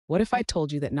What if I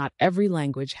told you that not every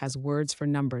language has words for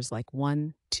numbers like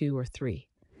 1, 2, or 3?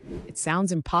 It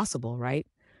sounds impossible, right?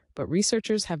 But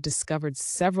researchers have discovered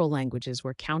several languages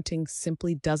where counting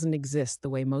simply doesn't exist the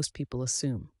way most people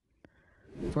assume.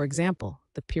 For example,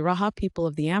 the Piraha people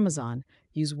of the Amazon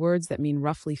use words that mean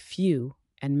roughly few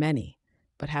and many,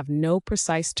 but have no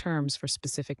precise terms for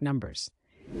specific numbers.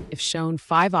 If shown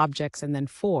 5 objects and then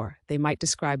 4, they might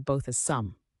describe both as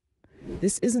some.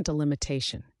 This isn't a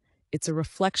limitation. It's a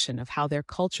reflection of how their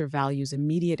culture values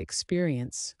immediate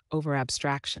experience over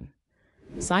abstraction.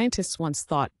 Scientists once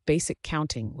thought basic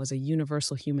counting was a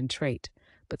universal human trait,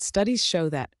 but studies show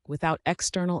that, without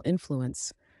external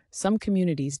influence, some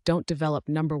communities don't develop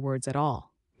number words at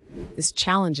all. This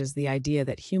challenges the idea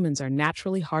that humans are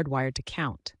naturally hardwired to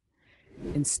count.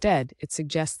 Instead, it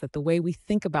suggests that the way we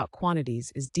think about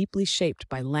quantities is deeply shaped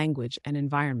by language and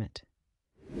environment.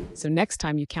 So next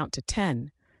time you count to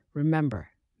 10, remember,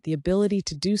 the ability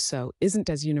to do so isn't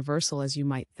as universal as you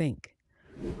might think.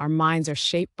 Our minds are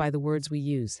shaped by the words we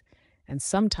use, and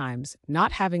sometimes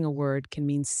not having a word can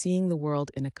mean seeing the world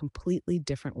in a completely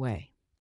different way.